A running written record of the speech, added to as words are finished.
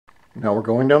Now we're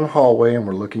going down the hallway and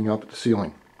we're looking up at the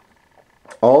ceiling.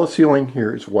 All the ceiling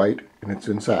here is white and it's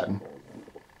in satin.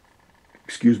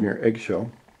 Excuse me, or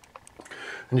eggshell.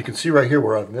 And you can see right here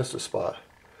where I've missed a spot.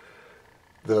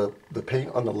 The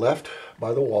paint on the left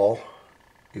by the wall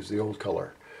is the old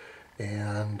color.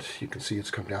 And you can see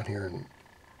it's come down here, and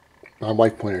my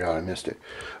wife pointed out I missed it.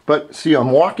 But see,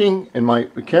 I'm walking and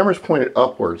the camera's pointed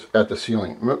upwards at the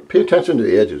ceiling. Pay attention to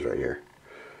the edges right here.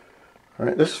 All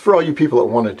right, this is for all you people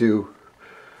that want to do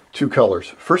two colors.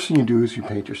 First thing you do is you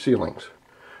paint your ceilings.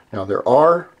 Now there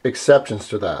are exceptions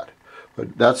to that,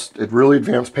 but that's really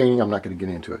advanced painting. I'm not going to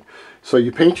get into it. So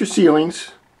you paint your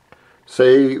ceilings,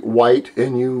 say white,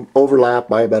 and you overlap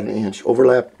by about 1 inch,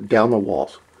 overlap down the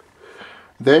walls.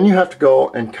 Then you have to go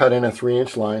and cut in a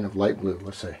 3-inch line of light blue,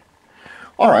 let's say.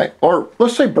 All right, or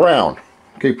let's say brown,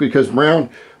 okay, because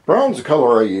brown's the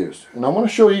color I used. And I want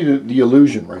to show you the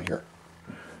illusion right here.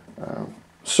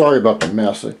 Sorry about the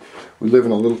mess. We live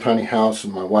in a little tiny house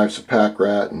and my wife's a pack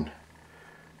rat, and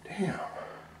damn,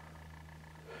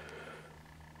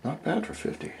 not bad for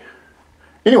 50.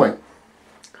 Anyway,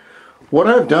 what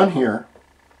I've done here,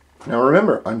 now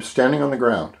remember, I'm standing on the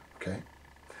ground, okay?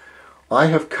 I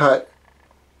have cut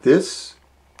this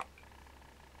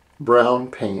brown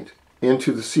paint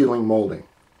into the ceiling molding.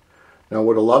 Now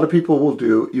what a lot of people will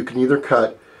do, you can either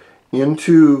cut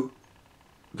into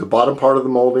the bottom part of the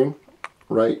molding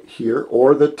right here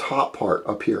or the top part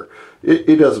up here.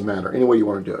 It doesn't matter, any way you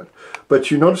want to do it. But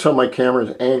you notice how my camera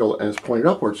is angled and it's pointed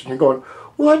upwards, and you're going,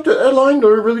 well, that line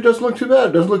really doesn't look too bad.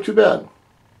 It doesn't look too bad.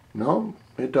 No,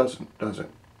 it doesn't, does it?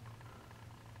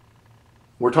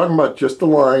 We're talking about just the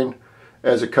line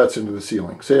as it cuts into the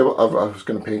ceiling. Say I was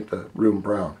going to paint the room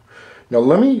brown. Now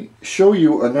let me show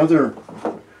you another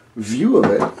view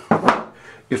of it.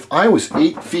 If I was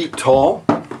 8 feet tall,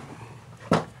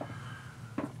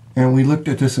 and we looked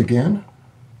at this again,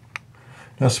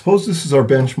 now suppose this is our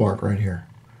benchmark right here.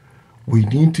 We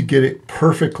need to get it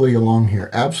perfectly along here.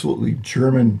 Absolutely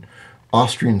German,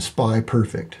 Austrian spy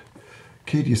perfect.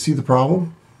 Okay, do you see the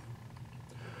problem?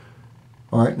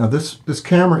 All right, now this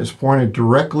camera is pointed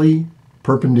directly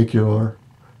perpendicular,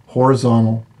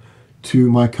 horizontal to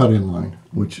my cut-in line,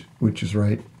 which is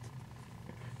right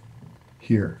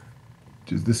here,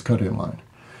 to this cut-in line.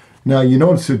 Now you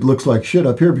notice it looks like shit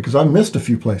up here because I missed a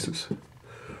few places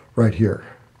right here.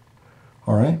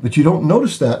 All right, but you don't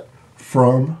notice that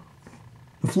from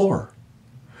the floor.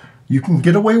 You can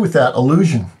get away with that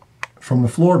illusion from the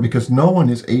floor because no one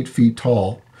is 8 feet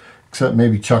tall except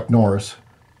maybe Chuck Norris.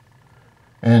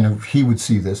 And he would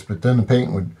see this, but then the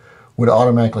paint would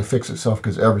automatically fix itself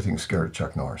because everything's scared of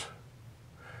Chuck Norris.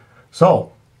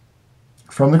 So,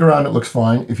 from the ground it looks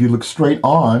fine. If you look straight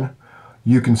on,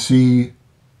 you can see,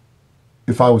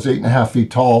 if I was 8.5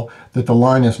 feet tall, that the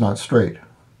line is not straight.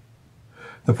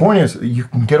 The point is, you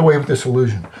can get away with this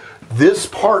illusion. This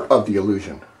part of the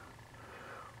illusion.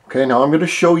 Okay, now I'm going to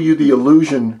show you the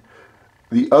illusion,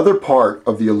 the other part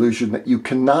of the illusion that you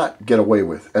cannot get away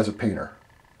with as a painter.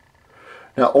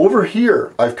 Now over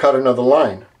here, I've cut another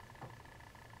line.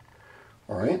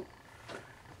 All right.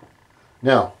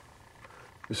 Now,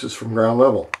 this is from ground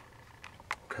level.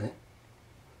 Okay.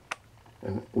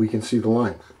 And we can see the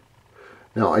lines.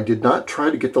 Now, I did not try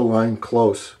to get the line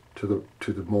close to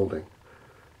the molding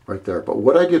right there. But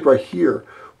what I did right here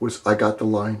was I got the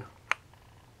line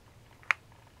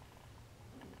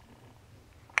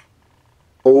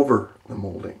over the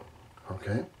molding.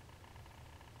 Okay.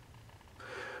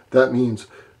 That means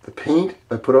the paint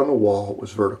I put on the wall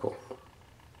was vertical.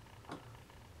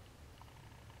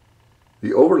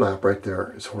 The overlap right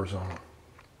there is horizontal.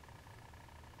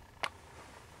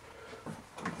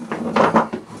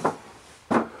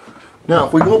 Now,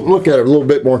 if we go and look at it a little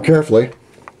bit more carefully,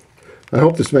 I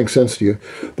hope this makes sense to you,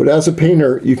 but as a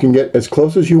painter, you can get as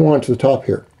close as you want to the top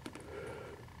here.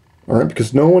 All right,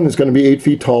 because no one is going to be 8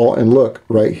 feet tall and look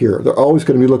right here. They're always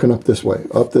going to be looking up this way,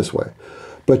 up this way.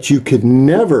 But you could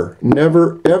never,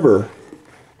 never, ever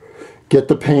get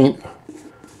the paint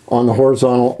on the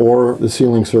horizontal or the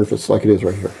ceiling surface like it is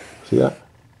right here. See that?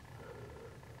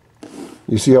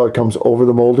 You see how it comes over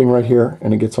the molding right here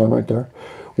and it gets on right there?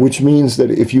 Which means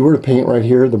that if you were to paint right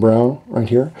here, the brown right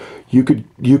here, you could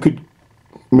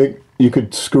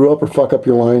screw up or fuck up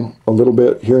your line a little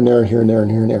bit here and there and here and there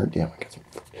and here and there. Damn, I got some.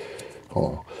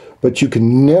 Hold on. But you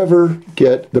can never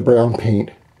get the brown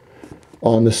paint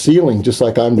on the ceiling just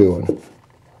like I'm doing.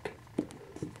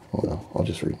 Well, I'll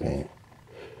just repaint.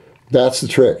 That's the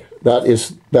trick. That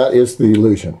is the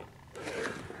illusion.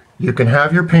 You can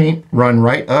have your paint run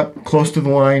right up close to the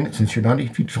line. Since you're not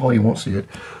 8 feet tall, you won't see it.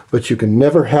 But you can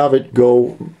never have it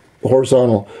go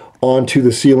horizontal onto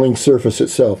the ceiling surface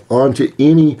itself, onto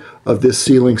any of this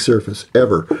ceiling surface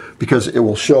ever, because it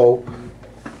will show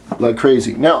like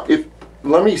crazy. Now,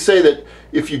 let me say that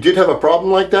if you did have a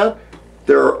problem like that,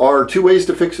 there are two ways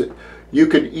to fix it. You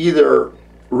could either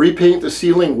repaint the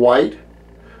ceiling white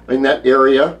in that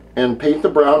area and paint the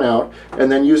brown out,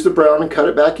 and then use the brown and cut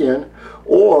it back in,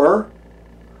 or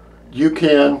you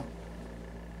can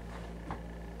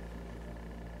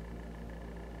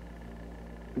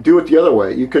do it the other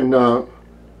way. You can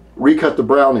recut the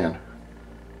brown in.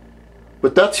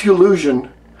 But that's the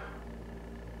illusion.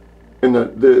 And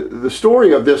the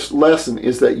story of this lesson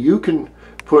is that you can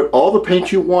put all the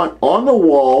paint you want on the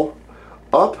wall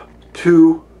up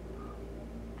to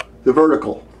the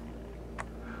vertical,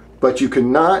 but you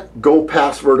cannot go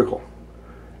past vertical.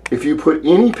 If you put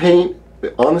any paint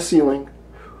on the ceiling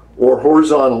or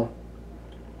horizontal,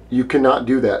 you cannot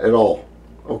do that at all,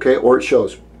 okay, or it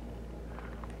shows.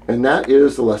 And that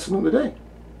is the lesson of the day.